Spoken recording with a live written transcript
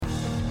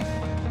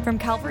From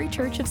Calvary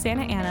Church of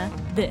Santa Ana,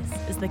 this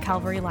is the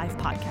Calvary Life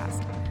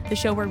Podcast, the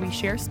show where we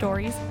share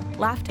stories,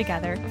 laugh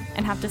together,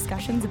 and have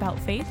discussions about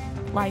faith,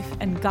 life,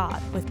 and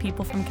God with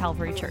people from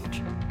Calvary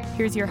Church.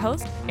 Here's your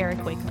host, Eric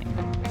Wakeling.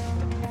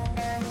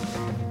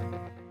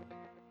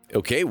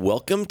 Okay,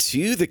 welcome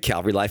to the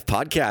Calvary Life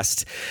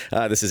Podcast.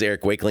 This is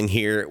Eric Wakeling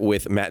here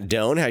with Matt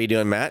Doan. How you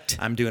doing, Matt?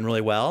 I'm doing really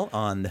well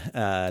on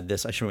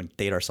this. I shouldn't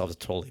date ourselves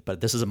totally,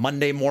 but this is a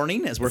Monday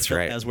morning as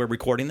we're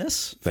recording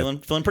this. Feeling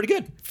pretty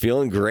good.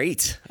 Feeling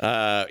great.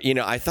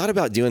 I thought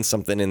about doing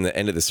something in the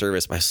end of the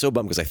service, but I was so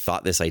bummed because I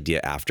thought this idea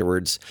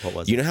afterwards. What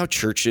was it? You know how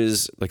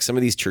churches, like some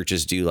of these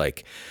churches do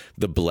like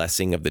the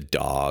blessing of the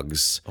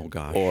dogs. Oh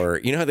gosh.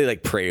 Or you know how they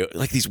like pray,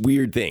 like these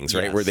weird things,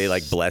 right? Yes. Where they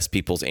like bless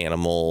people's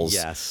animals.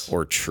 Yes.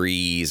 Or trees.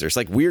 There's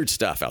like weird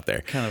stuff out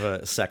there. Kind of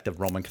a sect of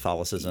Roman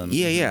Catholicism.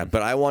 Yeah.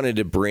 But I wanted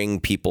to bring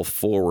people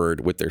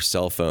forward with their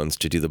cell phones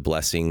to do the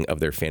blessing of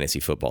their fantasy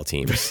football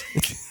teams.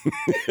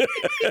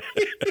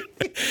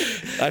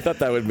 I thought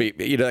that would be,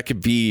 that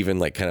could be even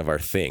like kind of our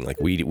thing. Like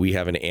we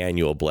have an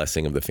annual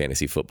blessing of the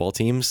fantasy football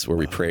teams where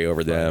we pray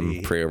over them,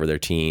 pray over their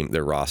team,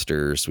 their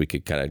rosters. We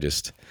could kind of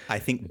just. I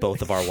think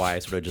both of our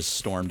wives would have just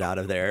stormed out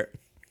of there.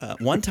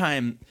 One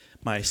time,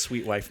 my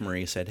sweet wife,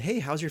 Marie, said, "Hey,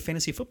 how's your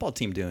fantasy football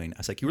team doing?" I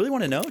was like, "You really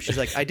want to know?" She's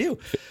like, "I do."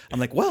 I'm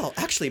like, "Well,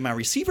 actually, my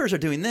receivers are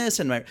doing this."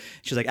 And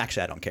she's like,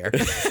 "Actually, I don't care."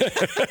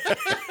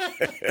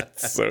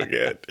 So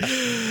good.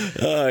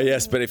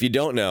 Yes, but if you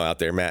don't know out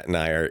there, Matt and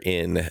I are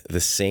in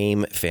the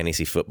same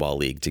fantasy football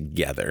league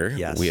together.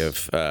 Yes.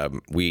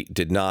 We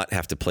did not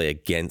have to play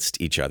against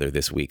each other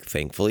this week,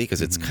 thankfully,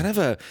 because it's kind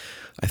of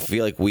I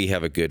feel like we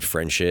have a good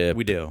friendship.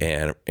 We do.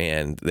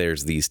 And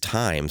there's these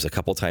times, a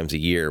couple times a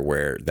year,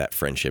 where that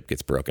friendship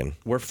gets broken.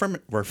 We're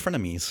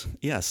frenemies,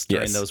 yes,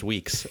 during those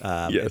weeks.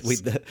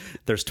 Yes.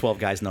 There's 12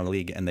 guys in our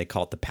league, and they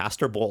call it the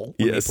Pastor Bowl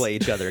when we play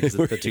each other because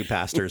it's the two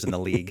pastors in the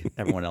league.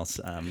 Everyone else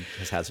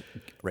just has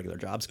regular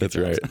jobs. That's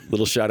right.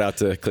 Little shout out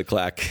to Click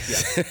Clack.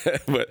 Yes.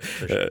 But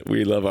sure.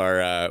 We love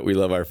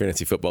our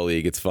fantasy football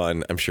league. It's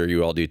fun. I'm sure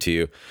you all do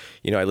too.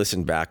 I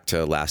listened back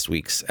to last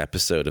week's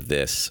episode of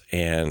this,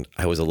 and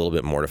I was a little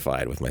bit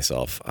mortified with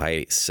myself.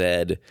 I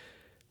said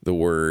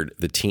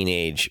the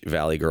teenage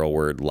Valley Girl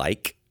word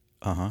like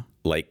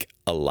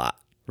a lot.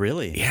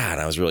 Really? Yeah,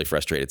 and I was really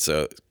frustrated.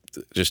 So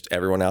just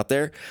everyone out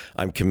there,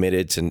 I'm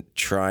committed to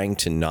trying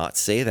to not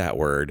say that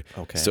word.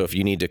 Okay. So if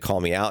you need to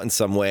call me out in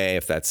some way,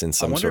 if that's in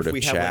some sort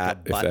of chat,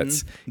 have like a button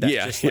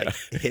that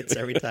hits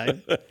every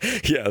time.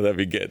 Yeah, that'd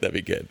be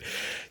good.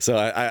 So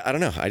I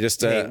don't know. I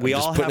just we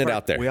just all putting have it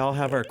out there. We all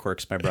have our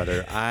quirks, my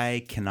brother.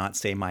 I cannot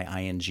say my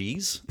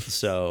INGs.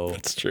 So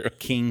that's true.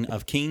 King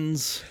of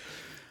Kings.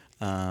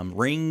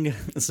 Ring.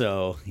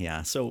 So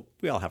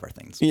we all have our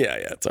things. Yeah.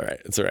 It's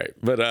all right.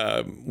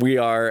 But we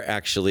are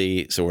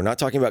actually, so we're not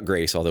talking about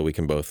grace, although we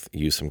can both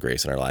use some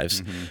grace in our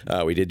lives.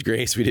 Mm-hmm. We did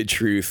grace, we did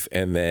truth.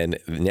 And then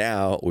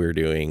now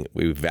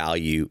we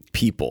value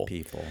people.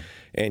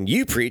 And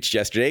you preached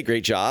yesterday.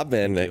 Great job.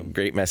 And a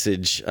great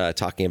message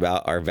talking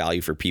about our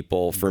value for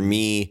people. For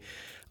me,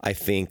 I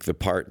think the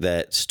part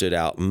that stood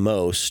out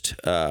most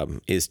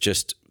is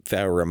just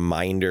that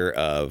reminder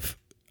of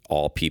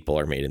all people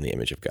are made in the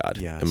image of God.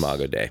 Yes.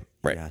 Imago Dei,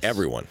 right? Yes.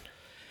 Everyone.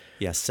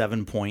 Yeah,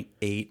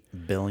 7.8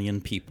 billion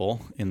people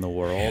in the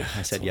world. Yeah,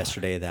 I said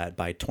yesterday that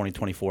by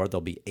 2024,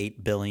 there'll be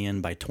 8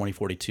 billion. By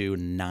 2042,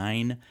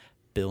 9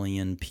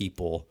 billion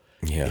people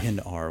in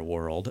our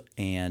world.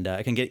 And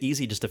it can get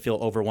easy just to feel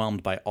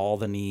overwhelmed by all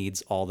the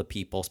needs, all the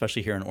people,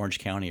 especially here in Orange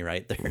County,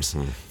 right? There's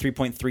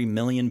 3.3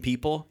 million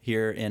people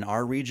here in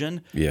our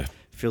region. Yeah.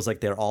 Feels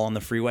like they're all on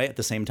the freeway at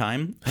the same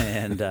time.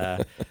 And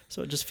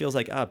so it just feels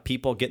like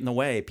people get in the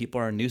way. People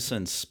are a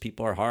nuisance.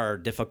 People are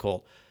hard,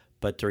 difficult.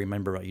 But to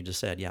remember what you just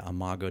said,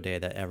 Imago Dei,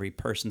 that every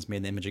person's made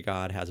in the image of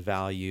God, has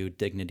value,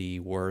 dignity,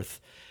 worth.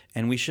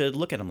 And we should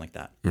look at them like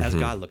that, as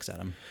God looks at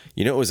them.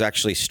 It was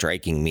actually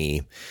striking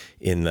me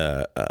in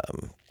the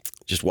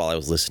just while I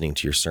was listening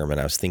to your sermon,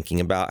 I was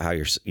thinking about how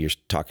you're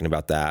talking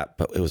about that,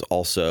 but it was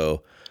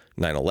also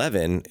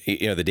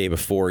 9/11, the day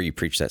before you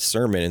preached that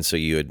sermon. And so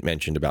you had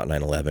mentioned about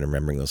 9/11,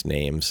 remembering those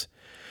names.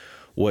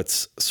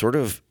 What's sort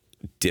of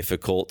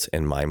difficult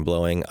and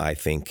mind-blowing, I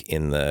think,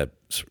 in the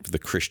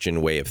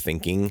Christian way of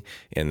thinking,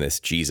 in this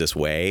Jesus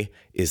way,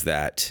 is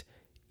that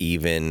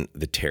even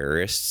the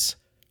terrorists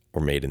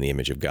were made in the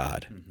image of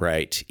God,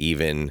 right?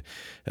 Even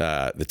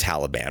the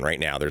Taliban, right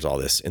now, there's all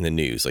this in the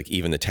news, like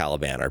even the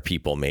Taliban are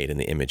people made in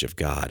the image of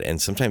God.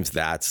 And sometimes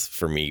that's,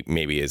 for me,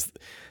 maybe is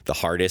the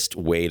hardest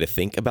way to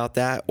think about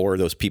that, or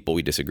those people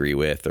we disagree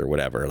with or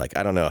whatever. Like,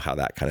 I don't know how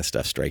that kind of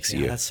stuff strikes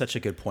you. That's such a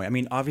good point. I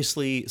mean,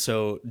 obviously,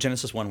 so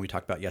Genesis 1, we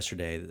talked about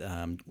yesterday,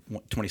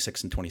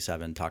 26 and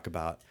 27 talk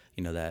about,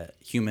 that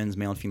humans,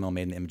 male and female,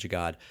 made in the image of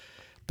God.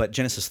 But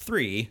Genesis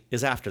 3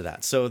 is after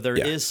that. So there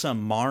is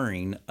some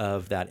marring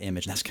of that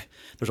image. And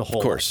there's a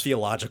whole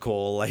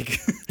theological, of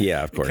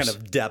course, kind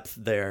of depth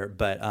there.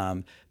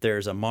 But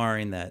there's a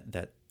marring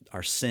that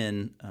our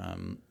sin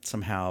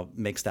somehow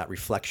makes that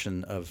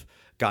reflection of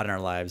God in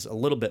our lives a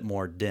little bit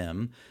more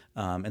dim.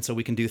 And so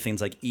we can do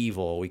things like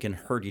evil, we can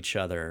hurt each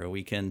other,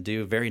 we can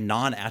do very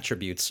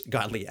non-attributes,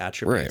 godly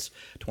attributes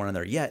to one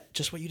another. Yet,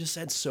 just what you just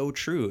said, so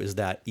true, is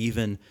that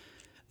even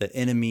the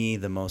enemy,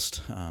 the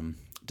most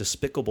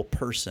despicable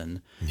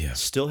person,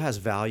 still has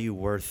value,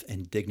 worth,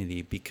 and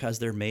dignity because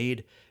they're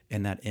made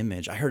in that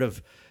image. I heard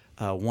of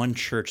one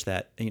church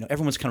that,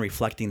 everyone's kind of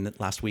reflecting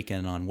last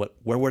weekend on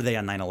where were they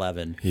on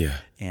 9/11. Yeah.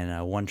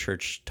 And one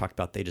church talked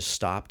about they just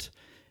stopped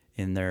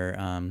in their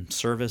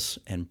service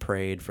and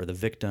prayed for the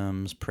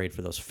victims, prayed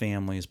for those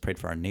families, prayed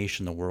for our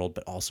nation, the world,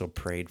 but also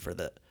prayed for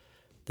the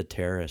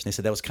terrorists. And they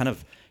said that was kind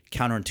of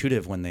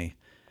counterintuitive when they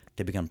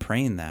began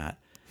praying that.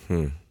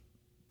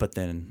 But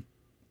then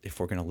if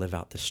we're going to live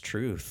out this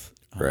truth.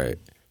 Right.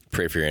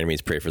 Pray for your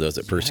enemies, pray for those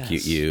that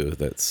persecute you.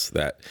 That's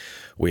that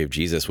way of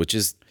Jesus, which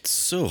is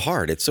so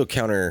hard. It's so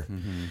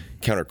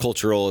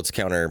countercultural.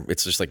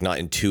 It's just like not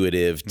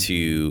intuitive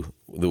to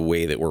the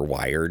way that we're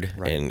wired.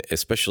 Right. And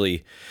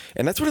especially,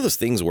 and that's one of those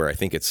things where I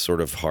think it's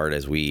sort of hard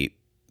as we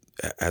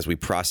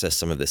process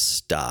some of this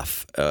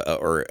stuff,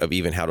 or of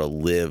even how to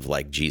live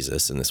like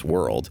Jesus in this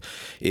world,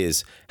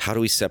 is how do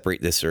we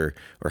separate this or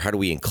how do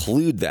we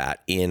include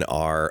that in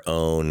our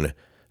own,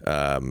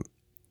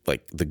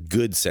 like the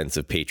good sense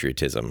of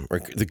patriotism, or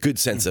the good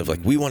sense of like,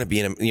 we want to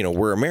be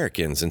we're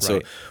Americans. And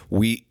so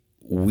we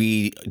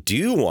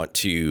do want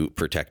to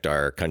protect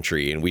our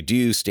country, and we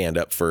do stand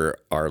up for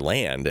our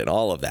land and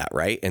all of that.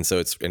 Right. And so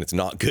it's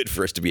not good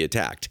for us to be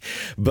attacked,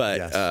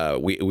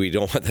 but we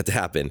don't want that to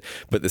happen.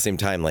 But at the same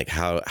time, like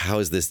how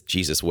is this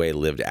Jesus way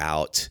lived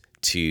out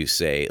to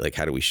say, like,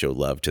 how do we show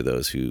love to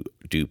those who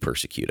do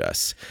persecute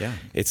us? Yeah.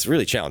 It's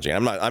really challenging.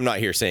 I'm not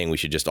here saying we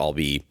should just all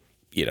be,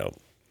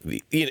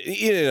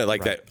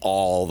 that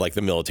all like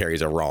the military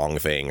is a wrong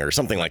thing or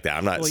something like that.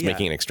 I'm not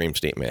making an extreme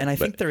statement. And I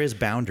think there is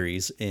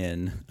boundaries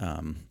in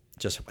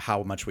just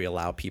how much we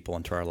allow people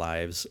into our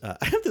lives. I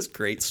have this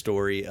great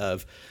story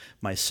of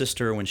my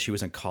sister when she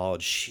was in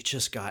college. She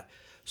just got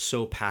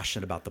so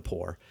passionate about the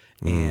poor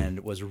and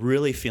was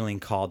really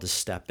feeling called to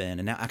step in.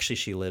 And now actually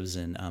she lives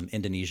in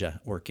Indonesia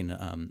working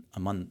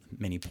among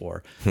many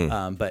poor.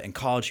 But in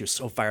college she was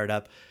so fired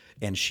up,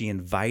 and she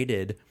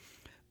invited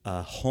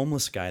a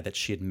homeless guy that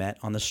she had met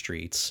on the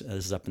streets,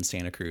 this is up in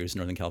Santa Cruz,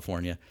 Northern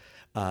California,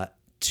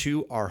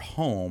 to our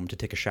home to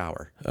take a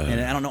shower. And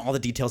I don't know all the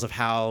details of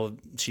how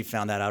she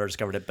found that out or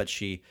discovered it, but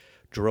she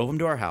drove him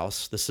to our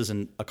house. This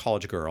isn't a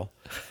college girl,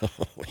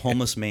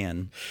 homeless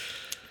man.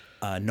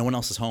 No one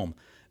else is home.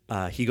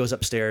 He goes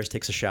upstairs,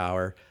 takes a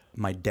shower.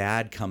 My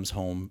dad comes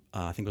home,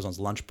 I think it was on his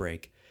lunch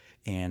break,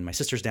 and my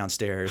sister's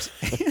downstairs,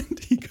 and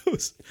he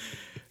goes,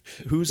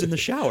 "Who's in the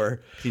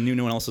shower?" He knew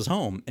no one else was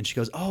home. And she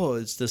goes, "Oh,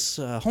 it's this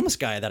homeless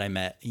guy that I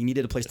met. He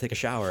needed a place to take a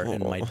shower."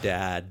 And my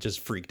dad just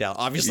freaked out.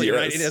 Obviously,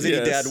 right? As any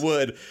dad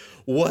would.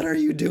 "What are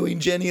you doing,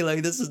 Jenny?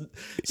 Like, this is..."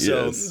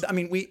 So, I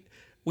mean,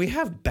 we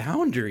have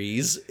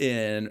boundaries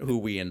in who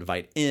we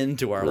invite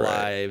into our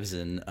lives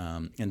and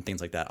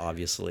things like that,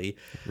 obviously.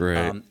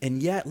 Right.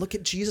 And yet, look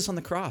at Jesus on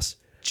the cross.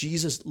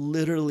 Jesus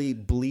literally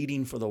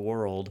bleeding for the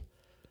world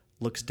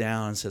looks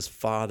down and says,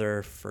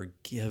 "Father,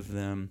 forgive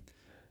them.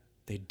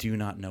 They do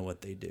not know what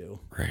they do."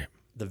 Right.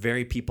 The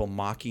very people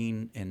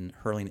mocking and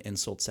hurling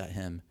insults at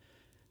him,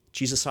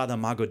 Jesus saw the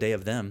imago Dei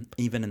of them,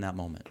 even in that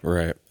moment.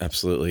 Right.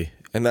 Absolutely.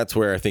 And that's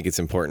where I think it's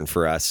important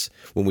for us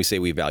when we say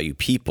we value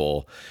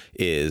people,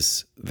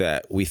 is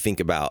that we think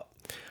about,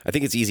 I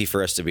think it's easy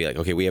for us to be like,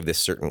 okay, we have this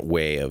certain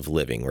way of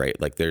living, right?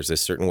 Like there's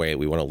this certain way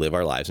we want to live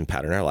our lives and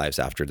pattern our lives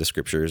after the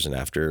scriptures and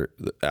after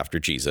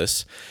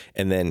Jesus.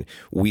 And then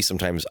we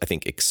sometimes, I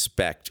think,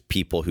 expect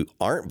people who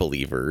aren't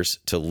believers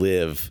to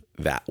live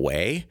that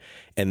way.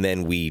 And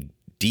then we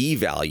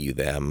devalue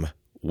them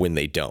when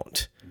they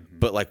don't.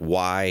 But like,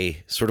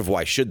 why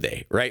should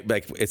they, right?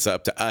 Like it's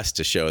up to us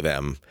to show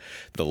them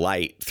the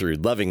light through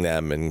loving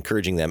them and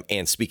encouraging them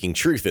and speaking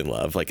truth in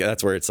love. Like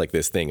that's where it's like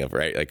this thing of,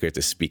 right? Like we have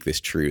to speak this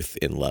truth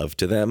in love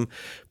to them,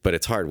 but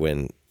it's hard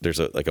when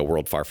there's a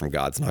world far from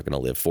God's not going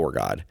to live for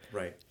God.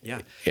 Right. Yeah.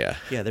 Yeah.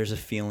 Yeah. There's a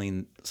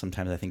feeling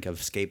sometimes I think of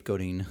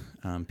scapegoating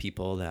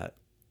people that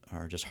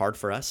are just hard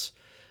for us,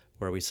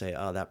 where we say,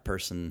 "Oh, that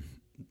person,"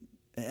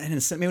 and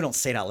maybe we don't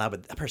say it out loud,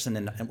 but that person,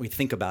 and we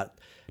think about,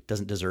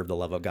 doesn't deserve the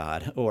love of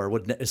God,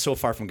 or is so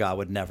far from God,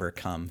 would never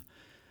come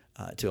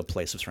to a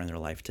place of surrendering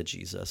their life to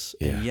Jesus.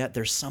 Yeah. And yet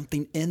there's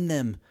something in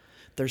them.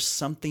 There's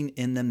something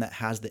in them that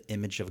has the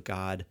image of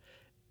God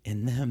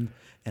in them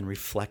and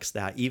reflects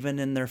that, even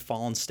in their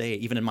fallen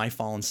state, even in my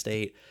fallen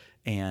state.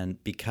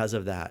 And because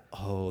of that,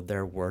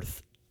 they're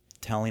worth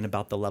telling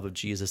about the love of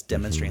Jesus,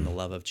 demonstrating the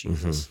love of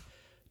Jesus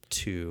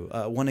to.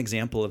 One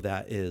example of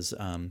that is,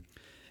 and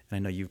I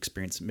know you've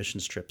experienced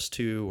missions trips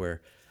too,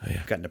 where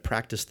I've gotten to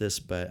practice this,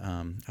 but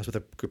I was with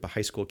a group of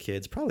high school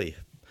kids. Probably,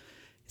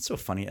 it's so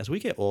funny. As we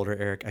get older,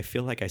 Eric, I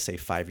feel like I say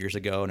 5 years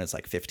ago, and it's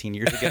like 15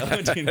 years ago.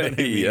 Do you know what I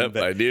mean? Yep,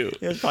 but I do.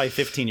 It was probably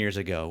 15 years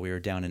ago. We were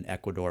down in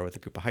Ecuador with a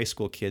group of high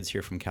school kids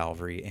here from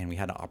Calvary, and we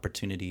had an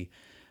opportunity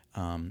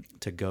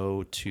to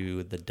go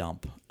to the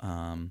dump.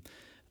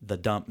 The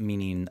dump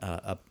meaning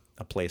a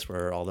a place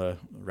where all the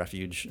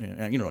refuge,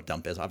 you know what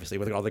dump is, obviously,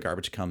 where all the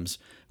garbage comes.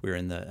 We were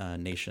in the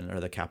nation or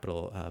the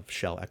capital of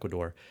Shell,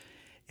 Ecuador,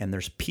 and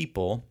there's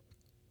people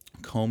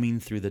combing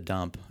through the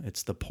dump.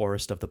 It's the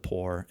poorest of the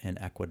poor in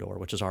Ecuador,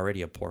 which is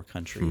already a poor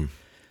country,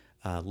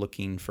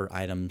 looking for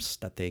items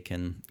that they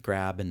can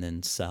grab and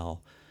then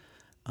sell.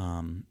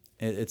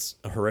 It's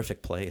a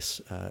horrific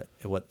place.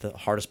 What the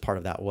hardest part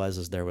of that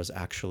is there was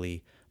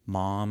actually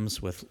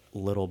moms with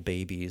little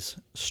babies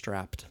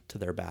strapped to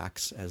their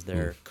backs as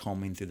they're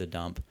combing through the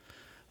dump,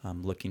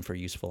 looking for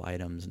useful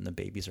items, and the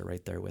babies are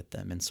right there with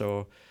them. And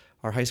so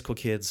our high school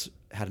kids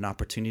had an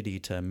opportunity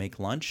to make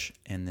lunch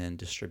and then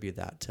distribute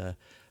that to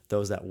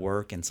those that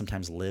work and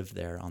sometimes live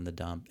there on the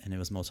dump. And it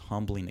was the most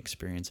humbling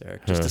experience,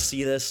 Eric, just to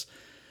see this,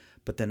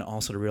 but then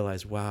also to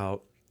realize,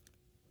 wow,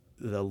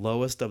 the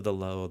lowest of the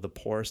low, the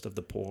poorest of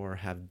the poor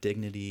have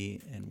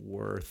dignity and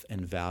worth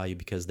and value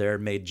because they're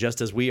made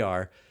just as we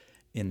are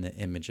in the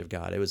image of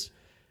God. It was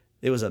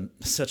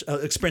such an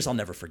experience I'll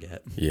never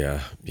forget. Yeah,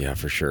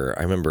 for sure.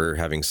 I remember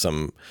having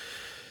some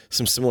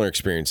similar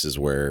experiences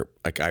where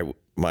like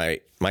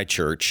my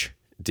church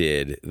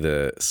did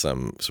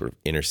some sort of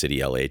inner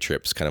city LA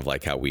trips, kind of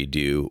like how we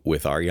do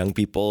with our young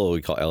people.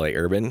 We call LA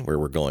Urban, where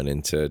we're going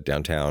into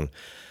downtown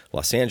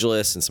Los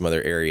Angeles and some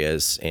other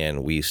areas.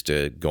 And we used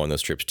to go on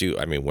those trips too.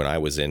 I mean, when I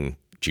was in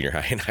junior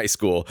high and high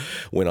school,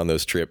 went on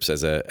those trips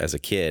as a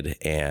kid,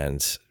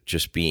 and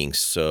just being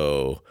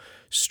so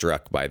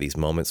struck by these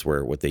moments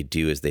where what they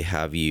do is they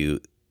have you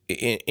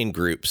in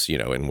groups, you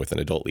know, and with an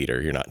adult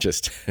leader. You're not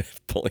just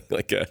pulling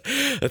like a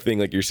thing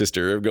like your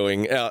sister, of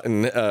going out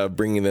and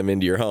bringing them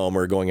into your home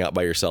or going out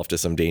by yourself to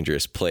some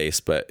dangerous place.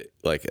 But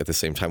like at the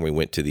same time, we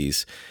went to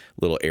these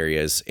little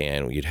areas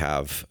and we'd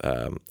have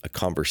a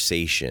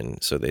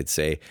conversation. So they'd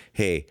say,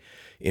 hey,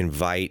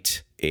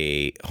 invite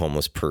a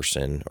homeless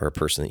person or a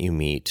person that you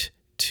meet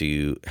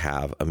to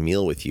have a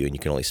meal with you, and you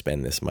can only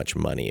spend this much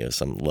money, or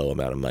some low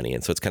amount of money.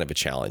 And so it's kind of a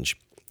challenge.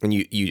 And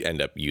you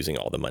end up using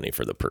all the money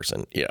for the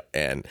person. Yeah.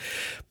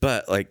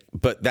 But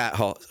that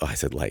whole, I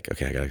said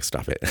okay, I gotta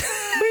stop it.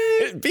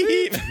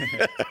 Beep.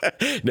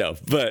 No,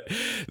 but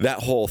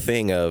that whole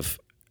thing of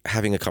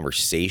having a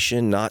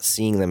conversation, not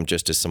seeing them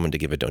just as someone to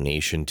give a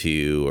donation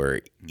to, or,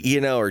 you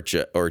know,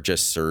 or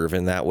just serve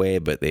in that way,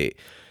 but they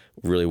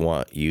really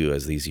want you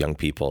as these young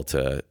people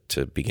to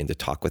begin to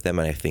talk with them.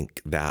 And I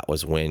think that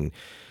was when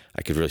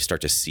I could really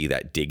start to see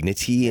that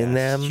dignity in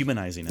them.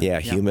 Humanizing them.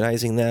 Yeah,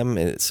 humanizing them.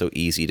 And it's so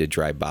easy to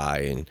drive by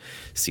and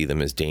see them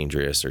as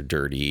dangerous or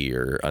dirty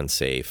or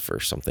unsafe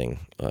or something,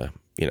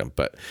 you know,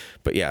 but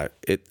yeah,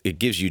 it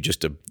gives you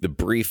just the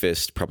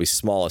briefest, probably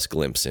smallest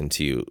glimpse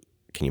into,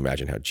 can you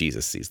imagine how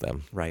Jesus sees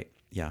them? Right.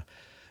 Yeah.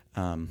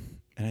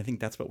 And I think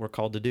that's what we're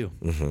called to do,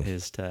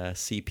 is to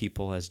see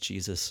people as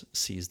Jesus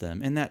sees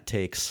them. And that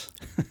takes,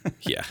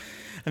 yeah.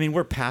 I mean,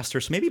 we're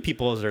pastors. So maybe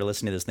people as they're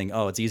listening to this think,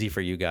 oh, it's easy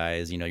for you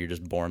guys. You know, you're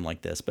just born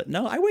like this. But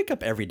no, I wake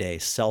up every day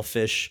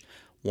selfish,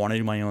 want to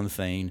do my own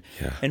thing.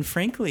 Yeah. And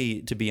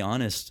frankly, to be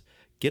honest,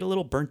 get a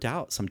little burnt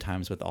out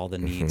sometimes with all the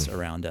needs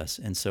around us.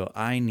 And so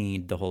I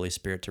need the Holy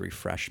Spirit to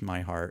refresh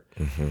my heart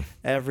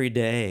every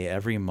day,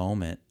 every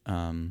moment.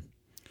 I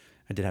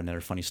did have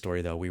another funny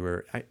story, though.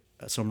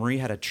 So Marie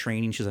had a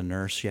training. She's a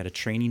nurse. She had a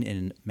training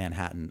in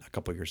Manhattan a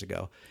couple of years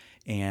ago.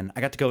 And I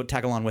got to go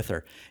tag along with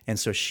her. And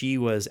so she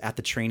was at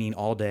the training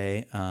all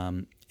day.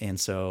 And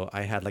so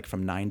I had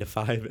from 9 to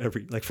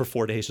 5 for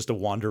 4 days just to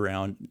wander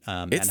around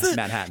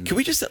Manhattan. Can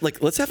we just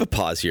let's have a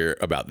pause here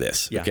about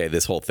this? Yeah. Okay,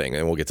 this whole thing,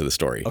 and we'll get to the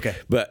story. Okay.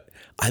 But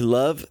I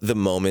love the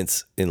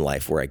moments in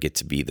life where I get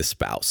to be the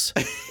spouse.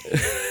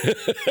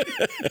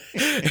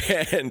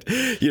 And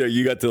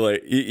you got to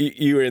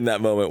you were in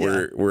that moment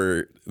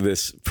where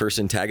this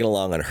person tagging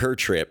along on her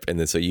trip, and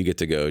then so you get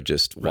to go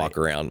just walk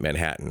around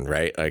Manhattan,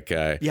 right?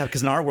 Yeah,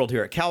 because in our world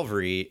here at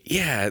Calvary,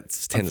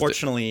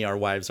 unfortunately our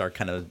wives are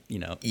kind of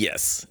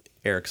yes.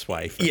 Eric's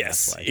wife.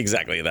 Yes,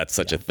 exactly. That's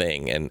such a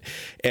thing,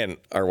 and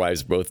our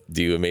wives both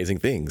do amazing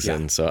things,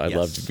 and so I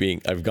loved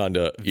being. I've gone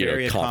to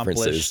very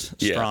conferences,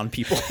 strong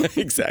people,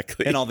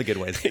 exactly, in all the good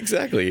ways.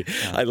 Exactly.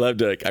 I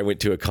loved. I went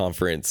to a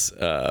conference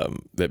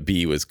that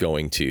B was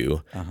going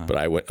to, but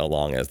I went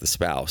along as the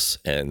spouse,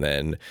 and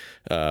then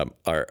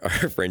our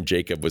friend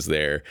Jacob was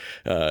there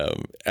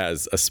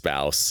as a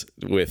spouse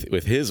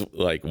with his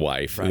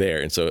wife there,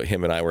 and so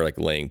him and I were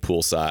laying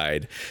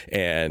poolside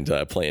and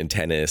playing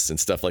tennis and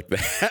stuff like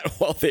that.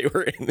 While they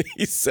were in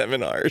these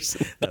seminars.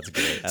 That's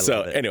great.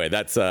 Anyway,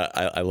 that's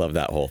I love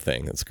that whole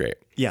thing. That's great.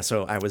 Yeah.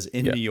 So I was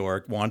in New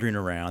York wandering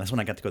around. That's when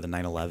I got to go to the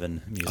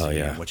 9/11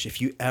 museum, which if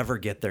you ever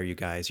get there, you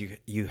guys,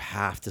 you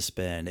have to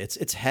spend.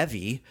 It's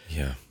heavy.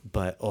 Yeah.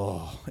 But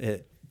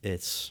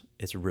it's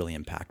really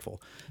impactful.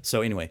 So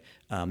anyway,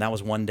 that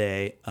was one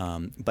day.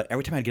 But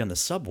every time I'd get on the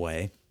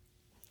subway,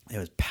 it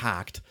was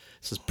packed.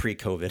 This is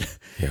pre-COVID.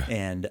 Yeah.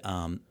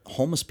 And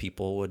homeless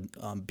people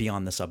would be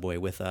on the subway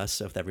with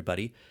us, with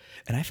everybody.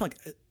 And I felt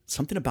like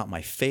something about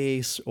my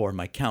face or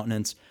my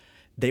countenance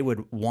they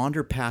would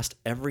wander past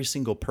every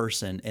single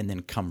person and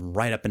then come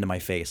right up into my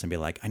face and be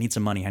like, I need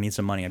some money.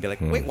 I'd be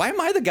like, wait, why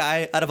am I the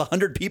guy out of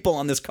 100 people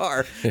on this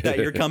car that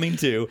you're coming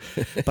to?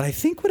 But I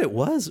think what it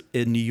was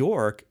in New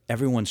York,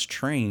 everyone's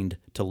trained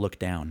to look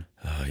down.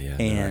 Oh yeah.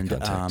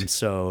 And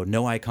so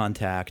no eye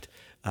contact.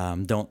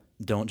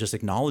 Don't just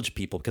acknowledge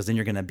people, because then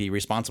you're going to be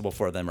responsible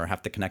for them or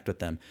have to connect with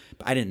them.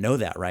 But I didn't know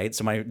that, right?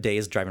 So my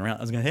days driving around,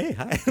 I was going, hey,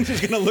 hi. I'm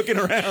just going to looking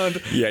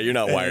around. Yeah, you're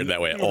not wired that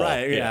way at all.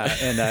 Right, yeah.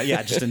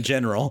 And just in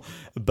general.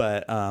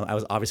 But I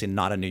was obviously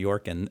not a New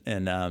Yorkan.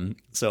 And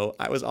so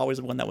I was always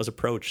the one that was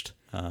approached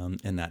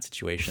in that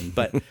situation.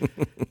 But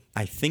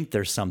I think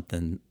there's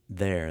something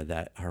there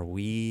that, are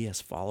we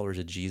as followers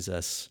of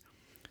Jesus,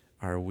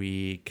 are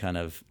we kind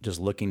of just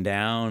looking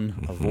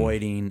down,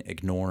 avoiding,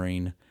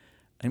 ignoring?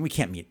 And we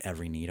can't meet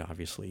every need,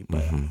 obviously,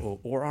 but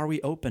or are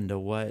we open to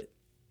what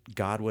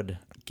God would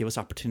give us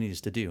opportunities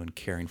to do in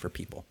caring for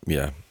people?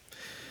 Yeah,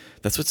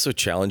 that's what's so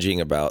challenging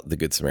about the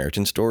Good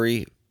Samaritan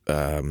story.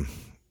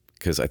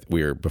 Because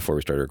before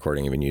we started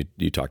recording, even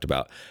you talked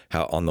about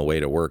how on the way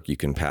to work you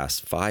can pass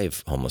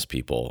 5 homeless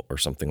people or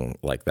something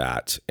like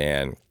that,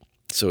 and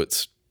so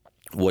it's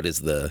what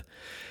is the,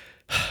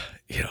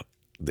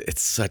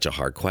 it's such a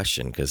hard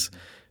question, because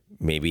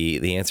maybe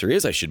the answer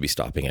is I should be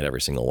stopping at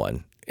every single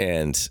one,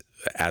 and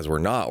as we're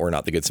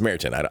not the Good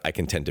Samaritan. I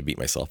can tend to beat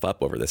myself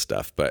up over this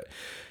stuff, but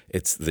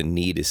it's the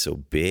need is so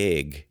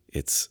big.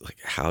 It's like,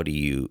 how do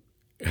you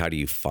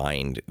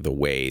find the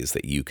ways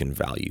that you can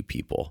value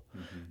people?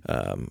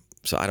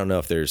 So I don't know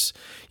if there's,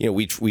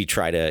 we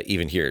try to,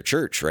 even here at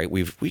church, right?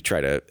 We try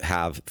to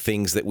have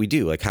things that we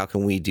do, like how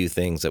can we do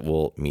things that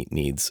will meet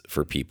needs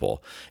for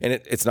people? And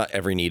it's not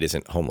every need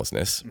isn't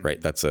homelessness,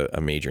 right? That's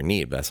a major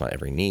need, but that's not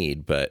every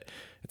need. But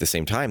at the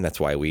same time, that's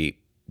why we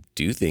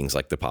do things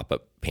like the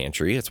pop-up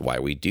pantry. It's why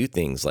we do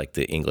things like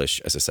the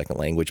English as a second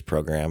language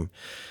program,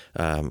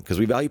 because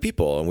we value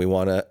people and we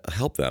want to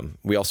help them.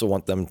 We also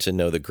want them to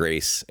know the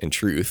grace and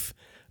truth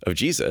of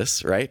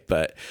Jesus, right?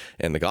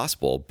 And the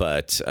gospel,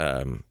 but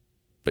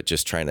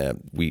just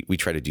we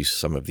try to do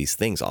some of these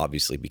things,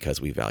 obviously, because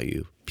we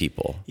value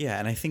people. Yeah,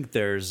 and I think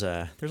there's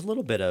a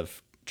little bit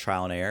of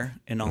trial and error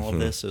in all of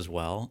this as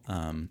well.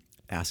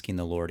 Asking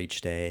the Lord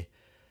each day,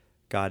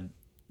 God,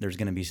 there's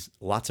going to be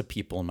lots of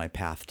people in my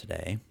path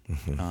today.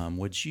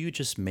 Would you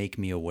just make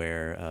me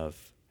aware of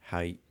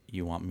how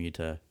you want me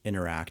to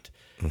interact,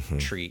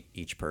 treat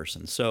each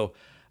person? So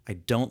I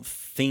don't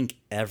think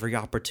every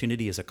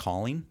opportunity is a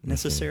calling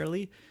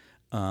necessarily,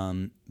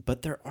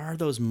 but there are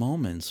those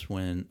moments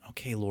when,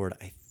 okay, Lord,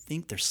 I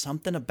think there's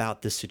something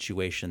about this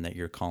situation that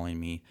you're calling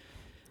me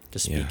to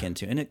speak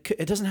into. And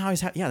it doesn't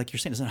always have, like you're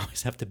saying, it doesn't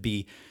always have to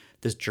be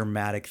this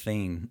dramatic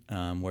thing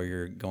where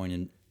you're going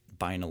and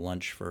buying a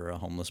lunch for a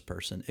homeless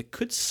person. It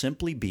could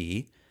simply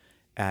be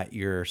at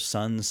your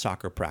son's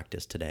soccer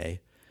practice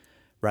today,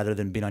 rather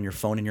than being on your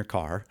phone in your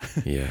car.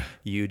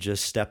 You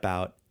just step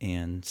out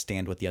and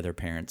stand with the other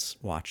parents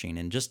watching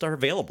and just are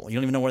available. You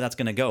don't even know where that's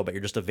going to go, but you're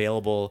just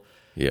available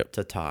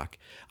to talk.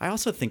 I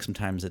also think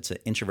sometimes it's an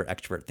introvert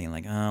extrovert thing,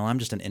 like, oh, I'm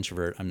just an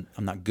introvert. I'm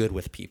not good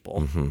with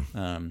people.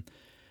 And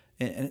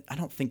I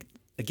don't think,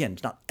 again,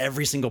 it's not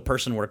every single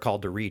person we're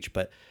called to reach,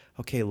 but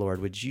okay,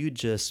 Lord, would you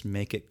just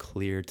make it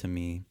clear to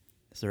me,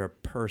 is there a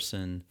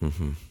person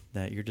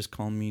that you're just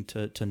calling me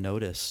to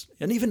notice,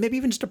 and maybe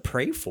even just to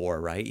pray for,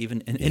 right?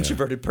 Even an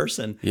introverted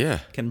person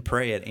can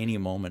pray at any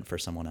moment for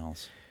someone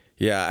else.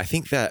 Yeah, I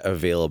think that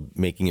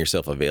making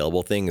yourself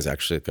available thing is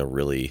actually a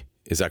really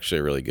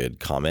good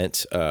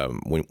comment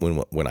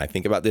when I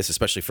think about this,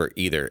 especially for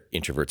either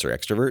introverts or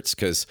extroverts,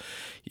 because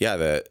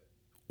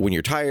when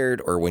you're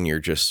tired or when you're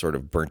just sort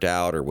of burnt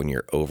out or when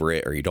you're over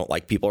it or you don't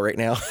like people right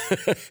now,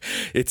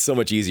 it's so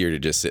much easier to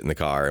just sit in the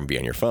car and be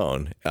on your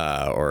phone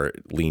or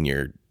lean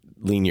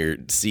your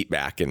seat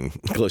back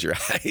and close your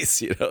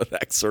eyes,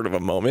 that sort of a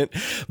moment.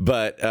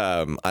 But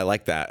I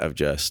like that of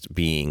just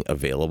being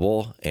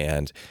available.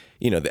 And,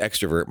 the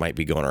extrovert might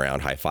be going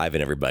around high-fiving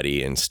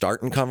everybody and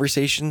starting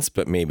conversations,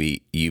 but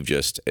maybe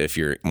if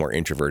you're more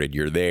introverted,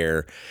 you're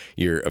there,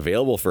 you're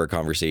available for a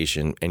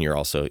conversation, and you're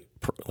also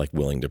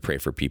willing to pray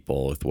for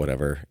people with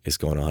whatever is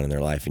going on in their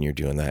life, and you're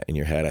doing that in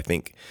your head. I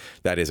think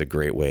that is a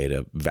great way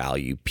to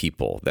value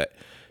people,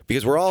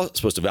 because we're all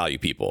supposed to value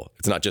people.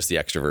 It's not just the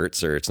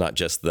extroverts, or it's not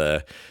just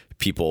the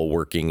people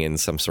working in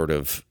some sort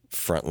of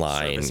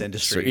frontline service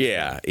industry.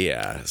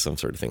 Some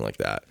sort of thing like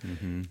that.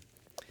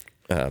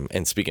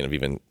 And speaking of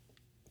even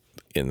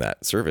in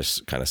that service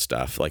kind of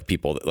stuff, like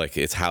people,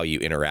 it's how you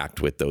interact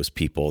with those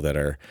people that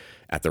are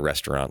at the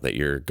restaurant that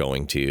you're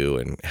going to,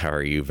 and how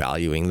are you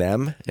valuing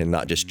them and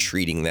not just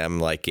treating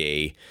them like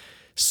a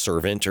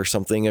servant or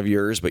something of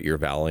yours, but you're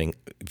valuing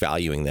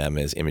them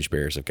as image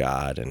bearers of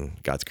God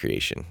and God's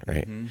creation,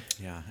 right?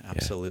 Yeah,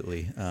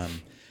 absolutely.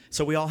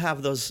 So we all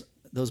have those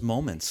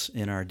moments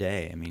in our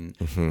day. I mean,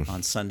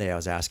 on Sunday I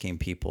was asking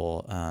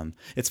people,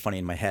 it's funny,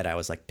 in my head I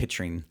was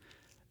picturing,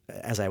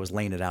 as I was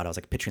laying it out, I was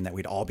picturing that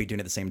we'd all be doing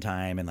it at the same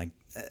time, and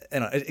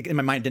in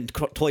my mind it didn't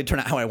totally turn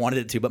out how I wanted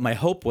it to, but my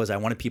hope was I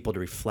wanted people to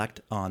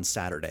reflect on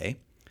Saturday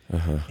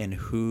and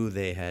who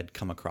they had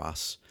come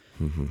across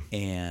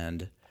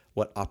and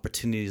what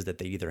opportunities that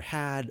they either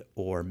had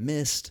or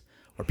missed,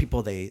 or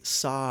people they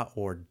saw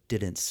or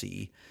didn't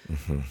see.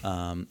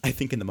 I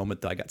think in the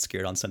moment though, I got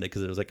scared on Sunday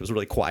because it was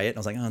really quiet. And I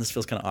was like, oh, this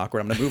feels kind of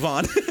awkward. I'm going to move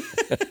on.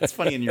 It's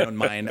funny in your own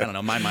mind. I don't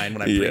know, my mind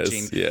when I'm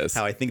preaching,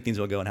 how I think things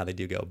will go and how they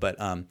do go. But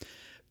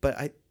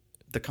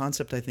the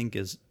concept I think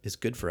is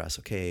good for us.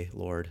 Okay,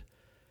 Lord,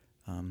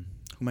 who am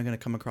I going to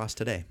come across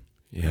today?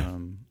 Yeah.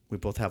 We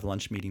both have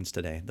lunch meetings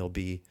today. There'll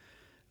be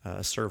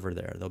a server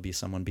there. There'll be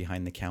someone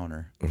behind the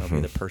counter. There'll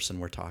be the person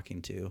we're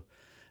talking to.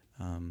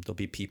 There'll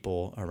be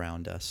people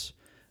around us.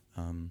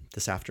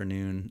 This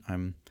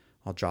afternoon,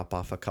 I'll drop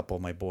off a couple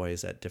of my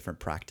boys at different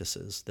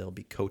practices. There'll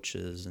be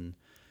coaches and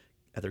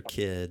other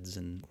kids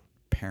and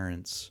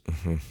parents.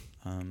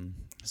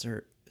 Is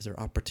there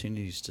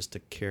opportunities just to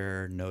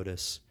care,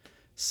 notice,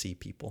 see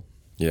people?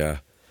 Yeah.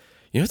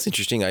 You know, it's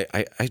interesting.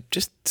 I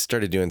just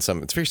started doing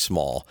something. It's very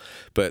small,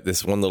 but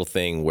this one little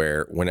thing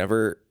where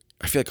whenever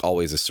I feel like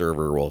always a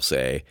server will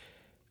say,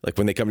 like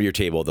when they come to your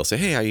table, they'll say,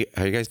 hey,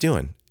 how you guys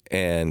doing?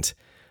 And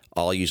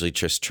I'll usually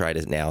just try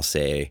to now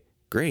say,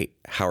 great.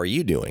 How are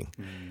you doing?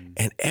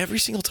 And every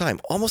single time,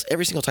 almost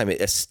every single time,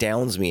 it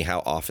astounds me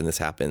how often this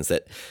happens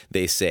that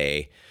they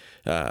say,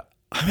 I'm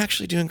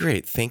actually doing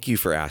great. Thank you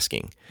for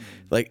asking.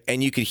 Like,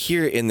 and you could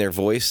hear in their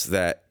voice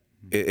that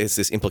it's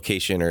this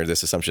implication or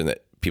this assumption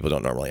that people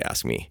don't normally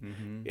ask me.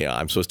 You know,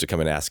 I'm supposed to come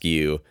and ask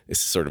you. It's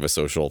sort of a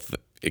social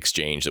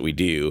exchange that we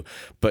do.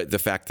 But the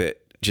fact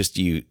that just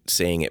you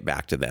saying it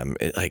back to them,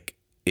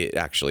 it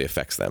actually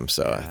affects them.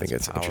 So I think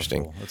it's powerful.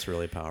 Interesting. That's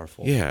really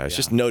powerful. Yeah, it's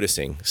just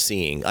noticing,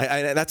 seeing.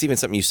 That's even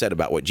something you said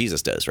about what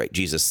Jesus does, right?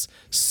 Jesus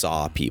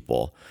saw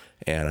people.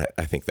 And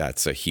I think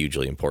that's a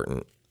hugely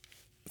important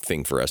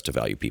thing for us to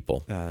value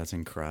people. That's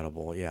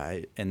incredible. Yeah.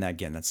 And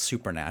again, that's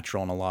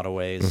supernatural in a lot of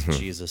ways.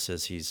 Jesus,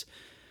 as he's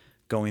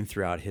going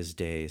throughout his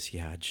days,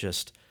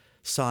 just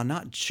saw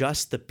not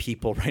just the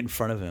people right in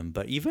front of him,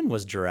 but even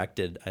was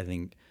directed, I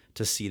think,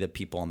 to see the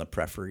people on the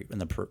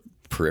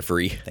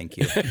periphery. Thank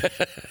you.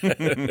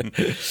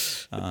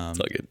 It's all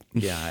good.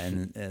 Yeah,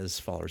 and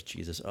as followers of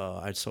Jesus,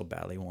 I so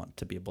badly want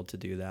to be able to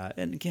do that.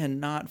 And again,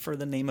 not for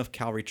the name of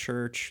Calvary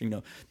Church. You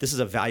know, this is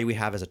a value we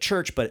have as a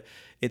church, but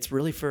it's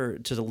really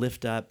to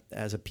lift up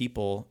as a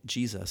people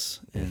Jesus.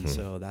 And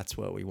so that's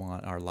what we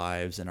want our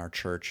lives and our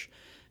church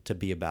to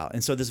be about.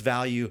 And so this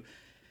value,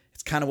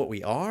 it's kind of what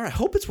we are. I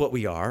hope it's what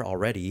we are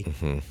already.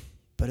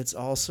 But it's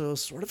also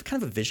sort of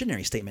kind of a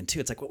visionary statement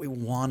too. It's like what we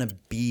want to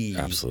be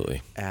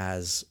Absolutely.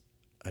 As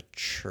a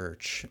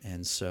church.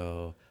 And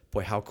so,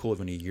 boy, how cool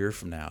when a year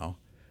from now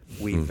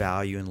we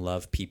value and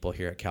love people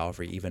here at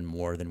Calvary even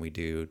more than we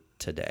do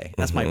today.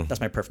 That's my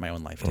prayer for my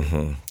own life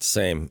too.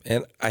 Same.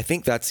 And I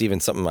think that's even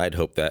something I'd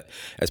hope that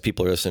as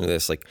people are listening to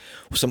this, like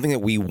something that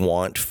we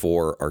want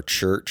for our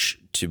church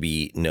to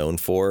be known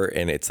for.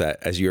 And it's that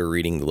as you're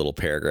reading the little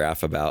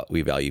paragraph about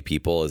we value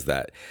people, is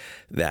that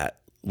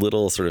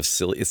little sort of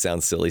silly, it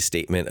sounds silly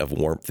statement of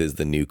warmth is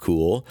the new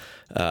cool.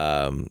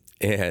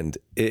 And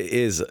it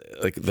is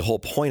like the whole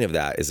point of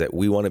that is that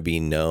we want to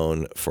be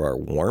known for our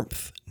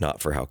warmth,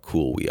 not for how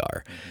cool we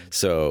are.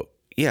 So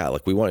yeah,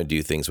 like we want to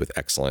do things with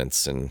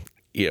excellence and,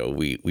 you know,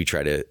 we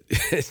try to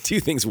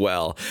do things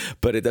well,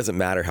 but it doesn't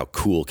matter how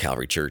cool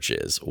Calvary Church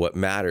is. What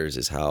matters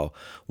is how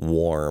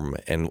warm,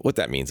 and what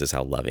that means is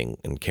how loving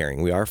and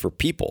caring we are for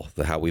people,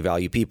 how we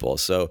value people.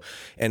 So,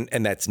 and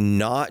that's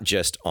not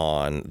just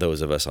on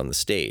those of us on the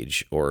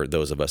stage or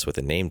those of us with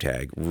a name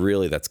tag.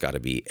 Really, that's got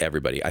to be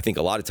everybody. I think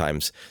a lot of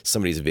times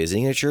somebody's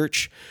visiting a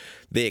church,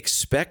 they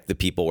expect the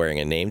people wearing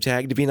a name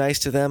tag to be nice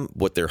to them.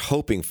 What they're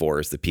hoping for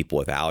is the people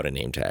without a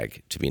name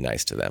tag to be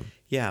nice to them.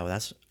 Yeah, well,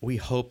 we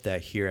hope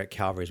that here at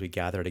Calvary, as we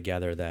gather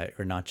together, that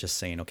we're not just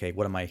saying, okay,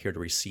 what am I here to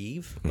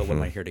receive, but what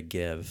am I here to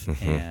give?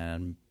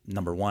 And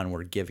number one,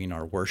 we're giving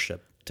our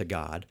worship to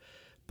God.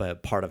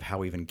 But part of how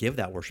we even give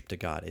that worship to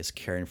God is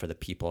caring for the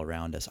people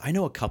around us. I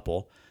know a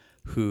couple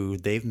who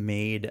they've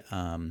made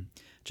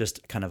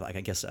just kind of, like,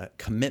 I guess, a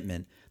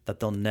commitment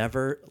that they'll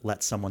never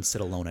let someone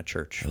sit alone at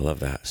church. I love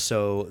that.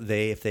 So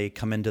if they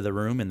come into the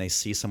room and they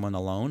see someone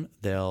alone,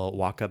 they'll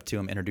walk up to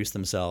them, introduce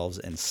themselves,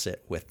 and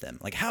sit with them.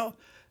 Like how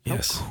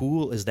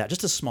cool is that?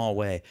 Just a small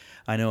way.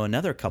 I know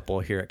another couple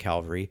here at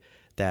Calvary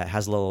that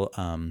has a little,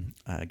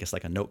 I guess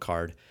like a note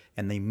card,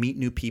 and they meet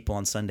new people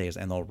on Sundays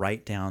and they'll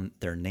write down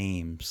their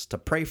names to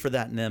pray for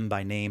them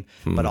by name,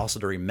 but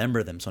also to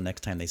remember them. So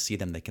next time they see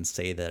them, they can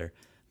say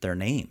their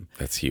name.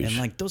 That's huge. And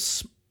like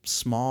those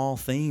small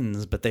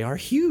things, but they are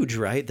huge,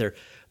 right?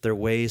 They're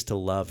ways to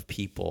love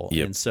people.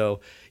 Yep. And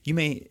so you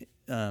may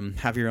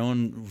have your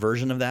own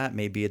version of that.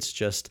 Maybe it's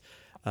just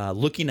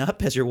looking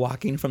up as you're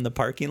walking from the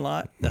parking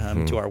lot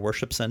to our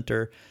worship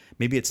center.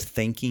 Maybe it's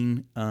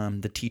thanking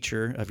the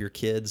teacher of your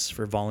kids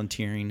for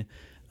volunteering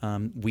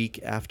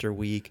week after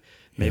week.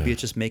 Maybe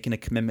it's just making a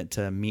commitment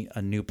to meet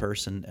a new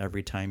person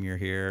every time you're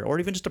here, or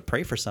even just to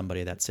pray for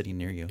somebody that's sitting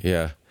near you.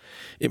 Yeah.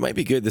 It might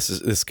be good.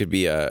 This could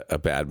be a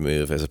bad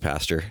move as a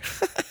pastor,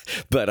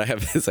 but I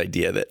have this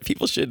idea that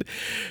people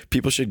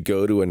should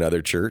go to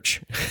another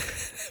church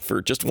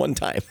for just one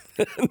time,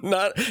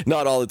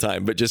 not all the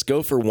time, but just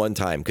go for one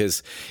time.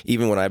 Because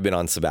even when I've been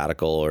on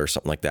sabbatical or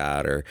something like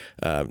that, or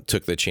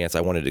took the chance, I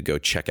wanted to go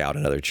check out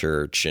another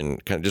church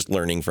and kind of just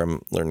learning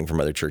from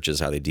other churches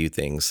how they do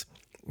things.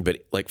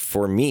 But like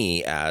for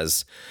me,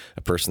 as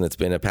a person that's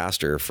been a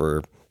pastor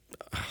for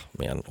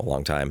a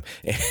long time,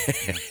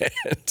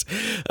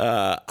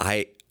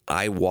 and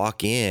I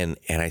walk in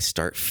and I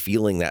start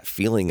feeling that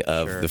feeling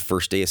of the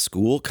first day of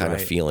school kind of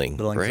feeling.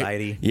 Little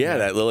anxiety. Right? Yeah,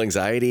 that little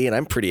anxiety. And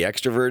I'm pretty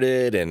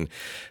extroverted, and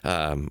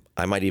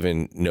I might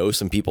even know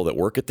some people that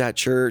work at that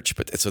church.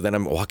 But so then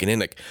I'm walking in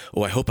like,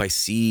 oh, I hope I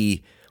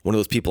see one of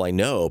those people I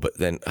know. But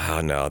then,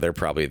 oh no, they're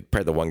probably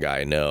the one guy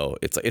I know.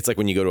 It's like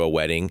when you go to a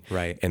wedding,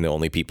 right, and the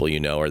only people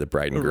you know are the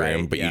bride and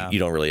groom, right, but you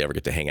don't really ever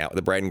get to hang out with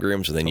the bride and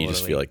groom. So then you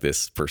just feel like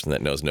this person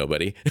that knows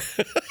nobody.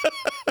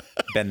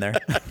 Been there.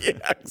 Yeah,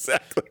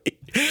 exactly.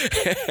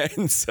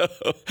 And so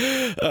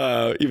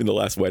even the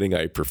last wedding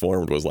I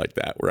performed was like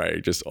that, where I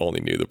just only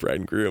knew the bride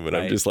and groom, and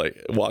I'm just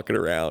like walking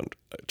around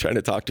trying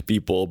to talk to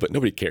people, but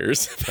nobody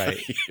cares.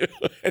 Right.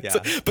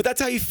 But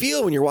that's how you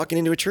feel when you're walking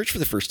into a church for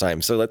the first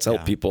time. So let's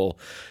help people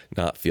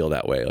not feel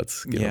that way.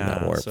 Let's give them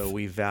that warmth. So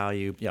we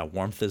value,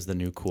 warmth is the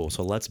new cool.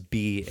 So let's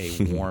be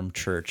a warm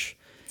church.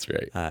 That's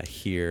right.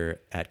 Here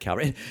at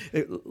Calvary.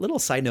 And a little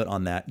side note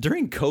on that.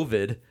 During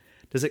COVID,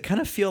 does it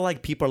kind of feel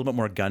like people are a little bit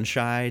more gun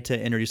shy to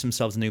introduce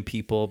themselves to new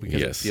people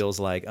because it feels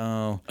like,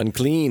 oh,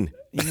 unclean?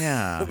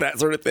 Yeah. That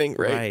sort of thing,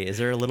 right? Right. Is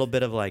there a little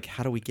bit of like,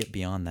 how do we get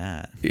beyond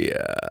that?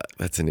 Yeah,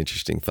 that's an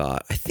interesting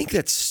thought. I think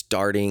it's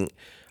starting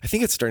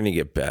to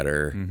get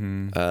better.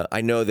 Mm-hmm.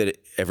 I know that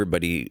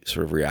everybody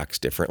sort of reacts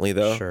differently,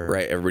 though,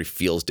 right? Everybody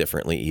feels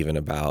differently even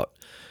about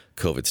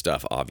COVID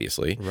stuff,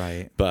 obviously.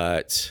 Right.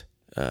 But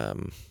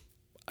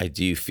I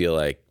do feel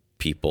like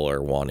people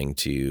are wanting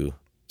to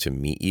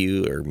meet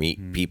you or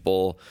meet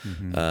people.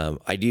 Mm-hmm.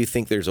 I do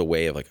think there's a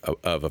way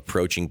of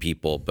approaching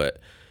people, but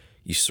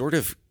you sort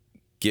of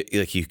get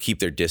like you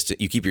keep your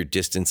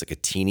distance like a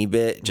teeny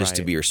bit just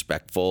to be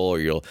respectful, or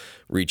you'll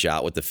reach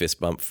out with the fist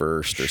bump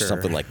first or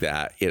something like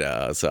that,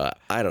 So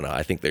I don't know.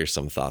 I think there's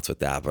some thoughts with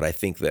that, but I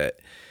think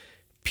that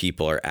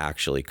people are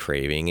actually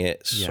craving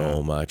it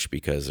so much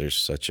because there's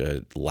such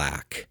a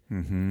lack.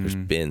 Mm-hmm. There's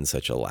been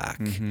such a lack.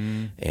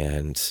 Mm-hmm.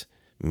 And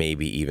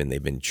maybe even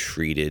they've been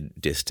treated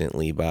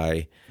distantly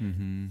by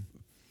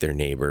their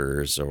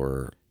neighbors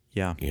or,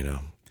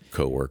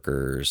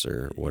 coworkers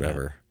or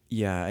whatever.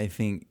 Yeah, I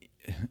think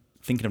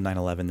thinking of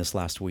 9/11 this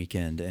last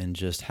weekend and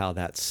just how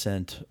that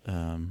sent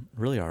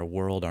really our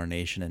world, our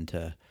nation into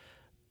a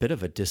bit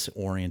of a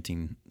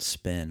disorienting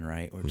spin,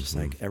 right? Where just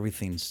like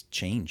everything's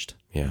changed.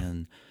 Yeah.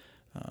 And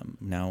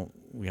now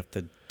we have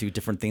to do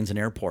different things in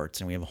airports,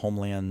 and we have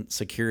Homeland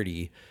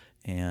Security,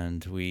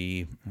 and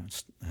we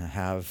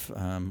have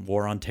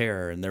war on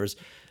terror, and there's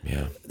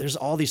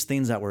all these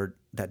things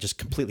that just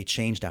completely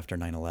changed after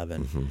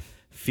 9/11.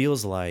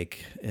 Feels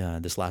like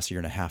this last year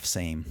and a half,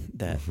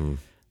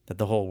 that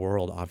the whole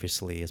world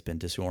obviously has been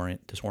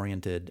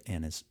disoriented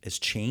and is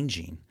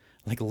changing.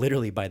 Like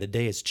literally by the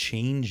day, it's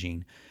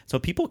changing. So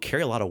people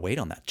carry a lot of weight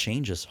on that.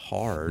 Change is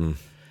hard.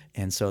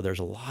 And so there's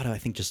a lot of, I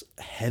think, just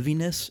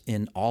heaviness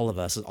in all of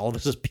us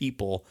as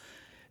people.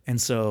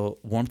 And so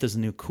warmth is the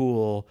new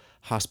cool,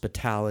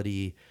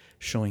 hospitality,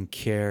 showing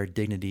care,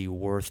 dignity,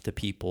 worth to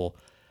people.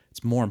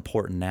 It's more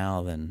important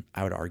now than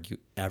I would argue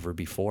ever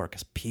before,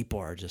 because people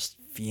are just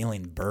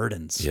feeling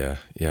burdens.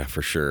 Yeah,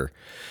 for sure.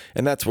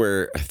 And that's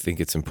where I think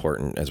it's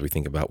important as we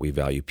think about we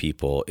value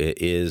people.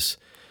 It is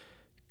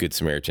Good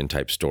Samaritan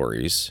type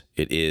stories.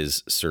 It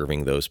is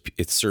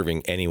it's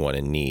serving anyone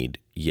in need,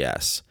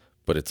 yes,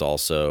 but it's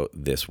also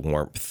this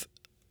warmth,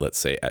 let's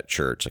say at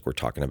church, like we're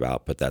talking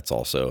about, but that's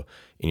also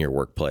in your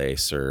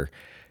workplace or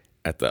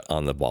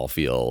on the ball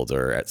field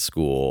or at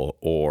school,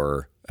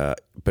 or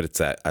but it's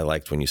that I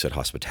liked when you said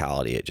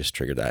hospitality. It just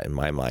triggered that in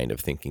my mind of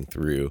thinking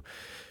through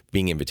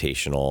being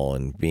invitational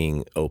and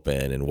being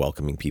open and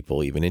welcoming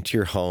people even into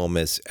your home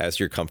as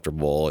you're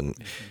comfortable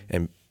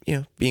and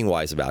being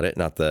wise about it.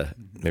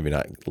 Maybe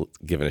not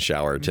giving a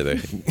shower to the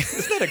Isn't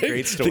that a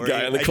great story? the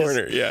guy on the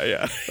corner.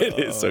 Yeah. It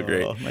is so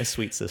great. My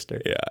sweet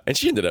sister. Yeah. And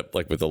she ended up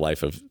like with a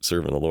life of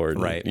serving the Lord.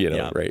 Right.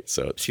 Right.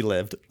 So she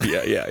lived.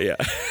 Yeah.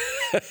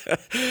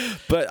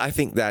 But I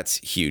think that's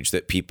huge,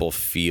 that people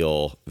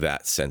feel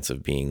that sense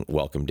of being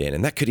welcomed in.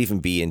 And that could even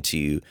be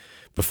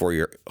before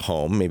you're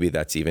home. Maybe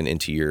that's even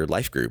into your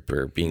life group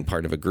or being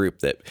part of a group,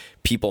 that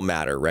people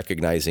matter,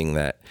 recognizing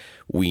that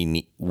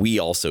we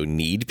also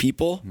need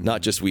people,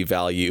 not just we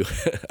value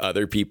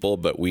other people,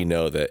 but we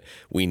know that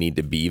we need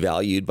to be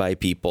valued by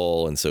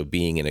people. And so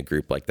being in a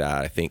group like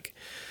that, I think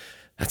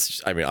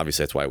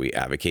obviously that's why we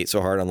advocate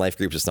so hard on life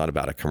groups. It's not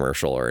about a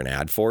commercial or an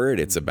ad for it.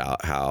 It's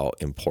about how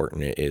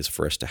important it is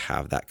for us to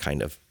have that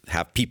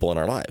have people in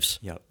our lives.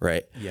 Yep.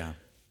 Right. Yeah.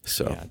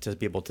 So to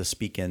be able to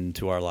speak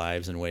into our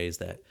lives in ways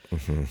that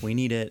we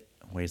need it,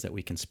 ways that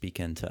we can speak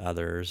into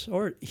others,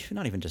 or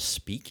not even just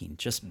speaking,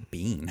 just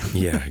being.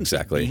 Yeah,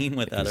 exactly. Being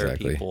with other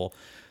people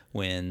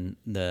when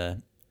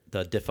the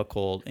the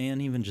difficult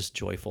and even just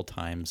joyful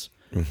times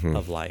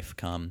of life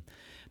come.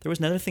 There was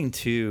another thing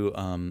too,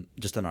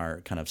 just in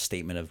our kind of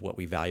statement of what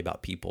we value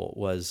about people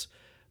was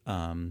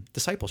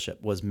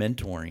discipleship, was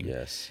mentoring.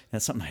 Yes. And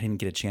that's something I didn't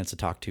get a chance to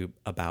talk to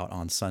about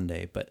on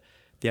Sunday, but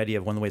the idea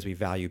of one of the ways we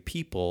value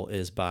people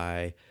is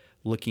by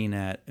looking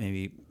at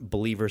maybe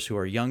believers who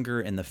are younger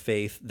in the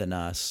faith than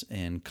us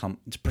and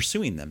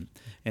pursuing them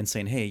and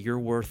saying, hey, you're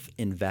worth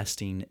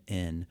investing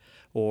in.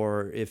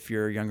 Or if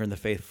you're younger in the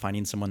faith,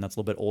 finding someone that's a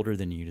little bit older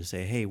than you to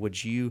say, hey,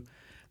 would you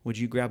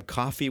grab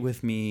coffee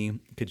with me?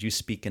 Could you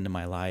speak into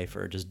my life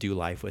or just do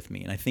life with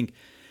me? And I think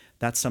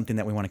that's something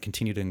that we want to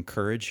continue to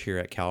encourage here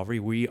at Calvary.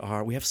 We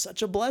have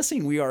such a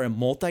blessing. We are a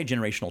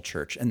multi-generational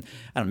church. And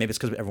I don't know, maybe it's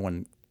because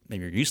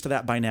maybe you're used to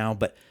that by now,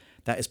 but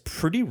that is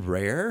pretty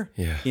rare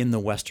in the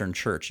Western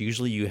church.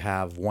 Usually you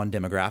have one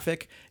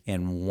demographic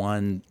and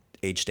one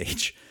age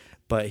stage.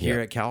 But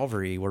here at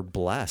Calvary, we're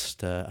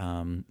blessed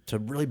to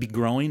really be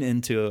growing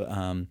into,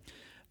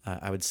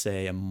 I would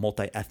say, a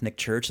multi-ethnic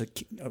church.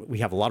 We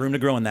have a lot of room to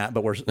grow in that,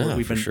 but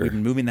we've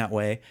been moving that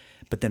way.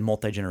 But then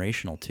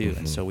multi-generational too.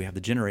 And so we have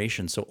the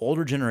generation. So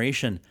older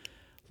generation,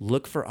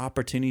 look for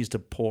opportunities to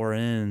pour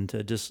in,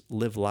 to just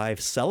live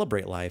life,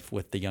 celebrate life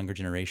with the younger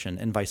generation,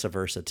 and vice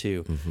versa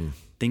too.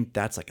 Think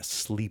that's like a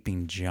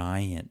sleeping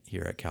giant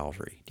here at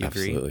Calvary. Do you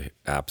agree?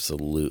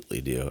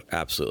 Absolutely do.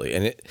 Absolutely.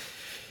 And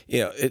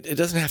it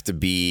doesn't have to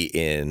be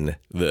in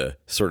the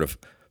sort of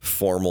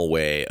formal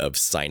way of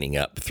signing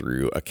up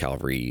through a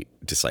Calvary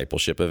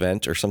discipleship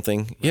event or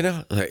something.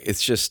 Like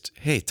it's just,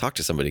 hey, talk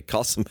to somebody,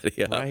 call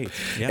somebody up. Right.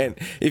 Yeah. And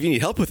if you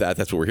need help with that,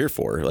 that's what we're here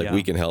for. Like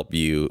we can help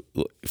you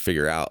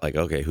figure out like,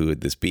 okay, who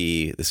would this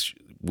be?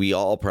 We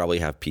all probably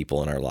have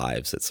people in our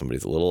lives that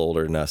somebody's a little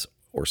older than us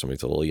or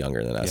somebody's a little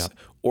younger than us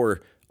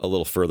or a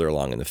little further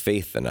along in the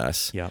faith than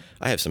us. Yeah.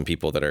 I have some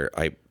people that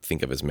I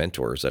think of as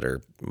mentors that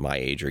are my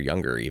age or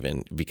younger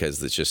even,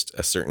 because it's just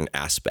a certain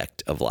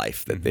aspect of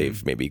life that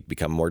they've maybe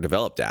become more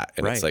developed at.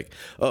 And it's like,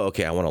 oh,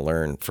 okay, I want to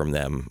learn from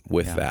them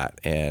with that.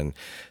 And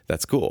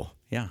that's cool.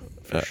 Yeah,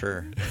 for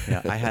sure.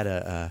 Yeah. I had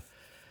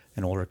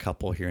an older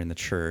couple here in the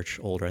church,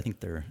 I think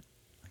they're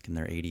like in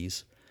their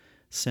 80s.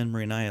 Send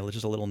Marie and I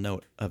just a little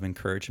note of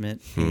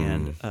encouragement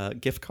and a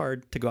gift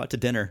card to go out to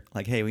dinner.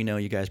 Like, hey, we know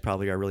you guys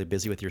probably are really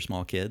busy with your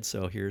small kids,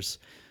 so here's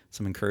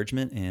some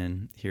encouragement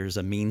and here's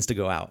a means to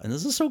go out. And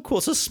this is so cool.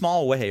 It's a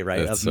small way,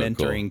 right, of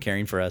mentoring,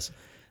 caring for us.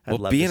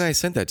 B and I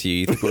sent that to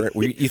you.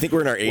 You think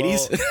we're in our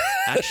 80s? Well,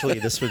 actually,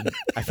 I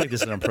feel like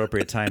this is an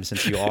appropriate time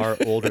since you are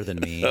older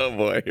than me. Oh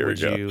boy, here we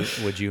go.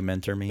 Would you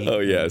mentor me? Oh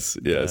yes.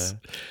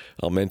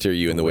 I'll mentor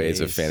you in the ways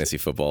of fantasy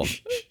football.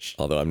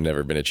 Although I've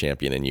never been a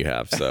champion and you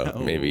have,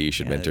 so maybe you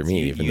should mentor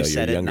me, even though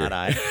you're younger. Not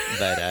I,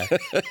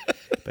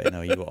 but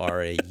no, you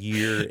are a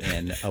year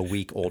and a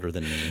week older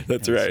than me.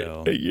 That's right,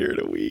 a year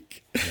and a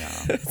week.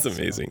 Yeah, that's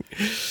amazing.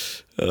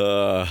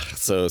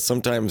 So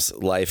sometimes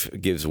life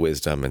gives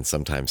wisdom and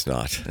sometimes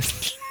not.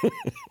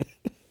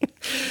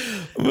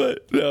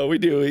 But no, we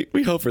do.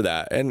 We hope for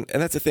that. And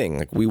that's the thing.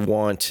 Like we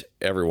want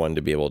everyone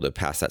to be able to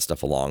pass that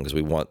stuff along because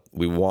we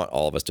want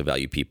all of us to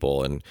value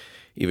people. And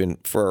even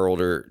for our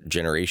older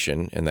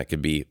generation, and that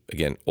could be,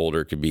 again,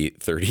 older could be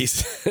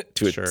 30s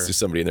to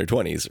somebody in their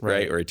 20s,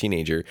 right? Or a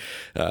teenager.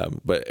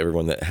 But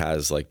everyone that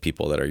has like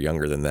people that are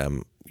younger than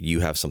them,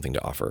 you have something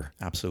to offer.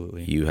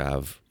 Absolutely. You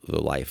have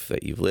the life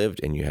that you've lived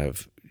and you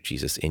have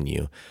Jesus in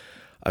you.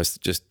 I was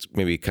just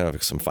maybe kind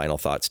of some final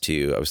thoughts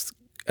too.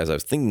 As I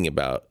was thinking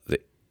about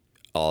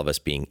all of us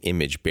being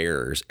image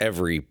bearers,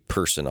 every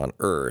person on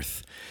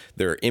earth,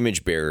 there are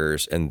image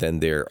bearers, and then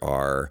there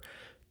are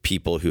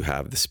people who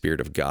have the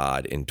Spirit of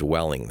God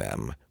indwelling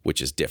them,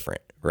 which is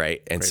different,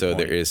 right? And so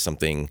there is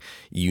something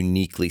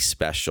uniquely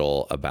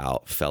special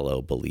about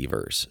fellow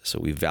believers. So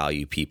we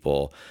value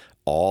people.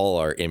 All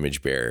are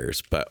image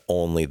bearers, but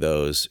only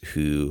those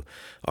who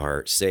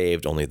are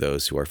saved, only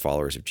those who are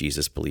followers of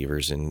Jesus,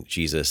 believers in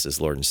Jesus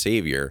as Lord and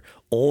Savior,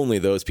 only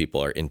those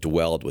people are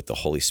indwelled with the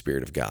Holy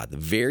Spirit of God, the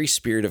very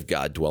Spirit of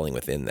God dwelling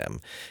within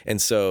them.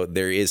 And so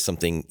there is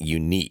something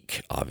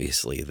unique,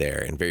 obviously,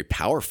 there and very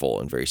powerful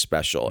and very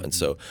special. And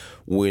so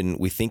when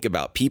we think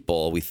about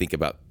people, we think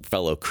about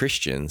fellow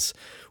Christians,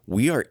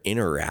 we are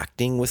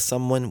interacting with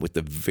someone with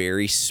the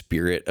very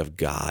Spirit of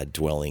God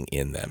dwelling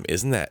in them.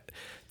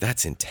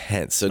 That's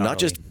intense. So not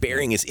just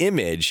bearing his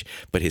image,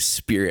 but his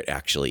Spirit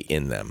actually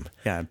in them.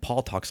 Yeah, and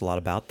Paul talks a lot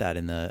about that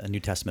in the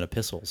New Testament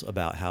epistles,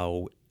 about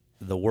how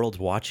the world's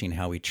watching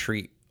how we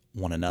treat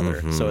one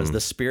another. So as the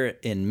Spirit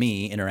in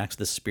me interacts with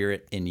the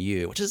Spirit in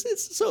you, which is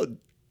it's so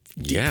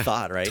deep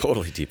thought, right?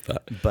 Totally deep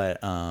thought. But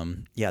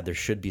there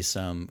should be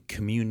some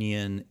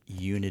communion,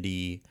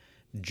 unity,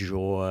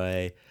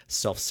 joy,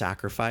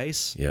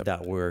 self-sacrifice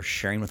that we're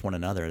sharing with one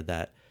another,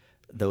 that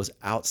those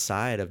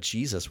outside of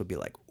Jesus would be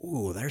like,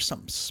 ooh, there's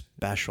something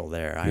special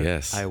there.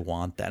 I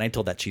want that. And I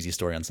told that cheesy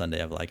story on Sunday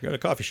of like, you're at a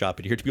coffee shop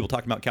and you hear people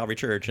talking about Calvary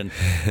Church and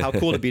how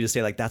cool it'd be to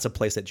say like, that's a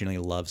place that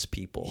genuinely loves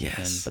people.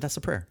 Yes. But that's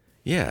a prayer.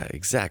 Yeah,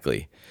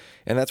 exactly.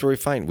 And that's where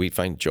we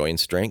find joy and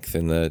strength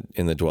in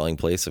the dwelling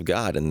place of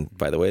God. And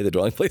by the way, the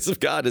dwelling place of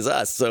God is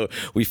us. So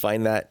we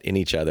find that in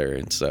each other.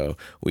 And so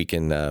we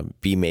can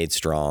be made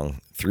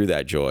strong through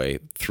that joy,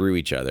 through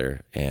each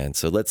other. And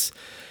so let's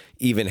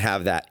even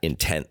have that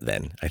intent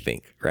then, I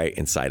think, right,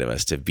 inside of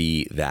us to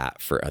be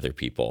that for other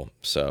people.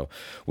 So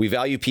we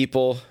value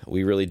people,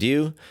 we really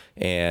do,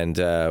 and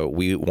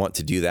we want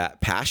to do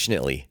that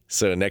passionately.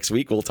 So next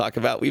week we'll talk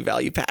about we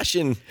value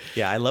passion.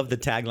 Yeah, I love the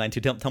tagline too.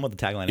 Tell me what the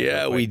tagline is.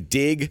 Yeah, we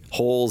dig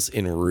holes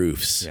in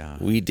roofs. Yeah.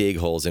 We dig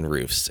holes in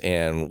roofs,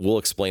 and we'll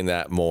explain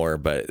that more,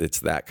 but it's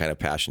that kind of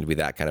passion to be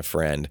that kind of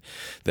friend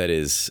that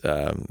is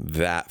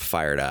that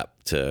fired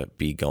up to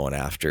be going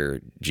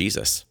after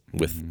Jesus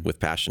with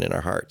passion in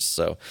our hearts.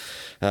 So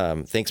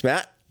thanks,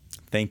 Matt.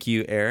 Thank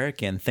you,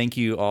 Eric. And thank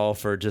you all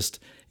for just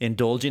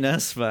indulging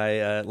us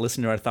by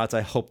listening to our thoughts.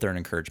 I hope they're an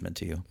encouragement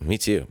to you. Me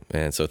too.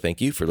 And so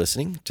thank you for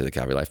listening to the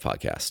Calvary Life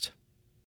Podcast.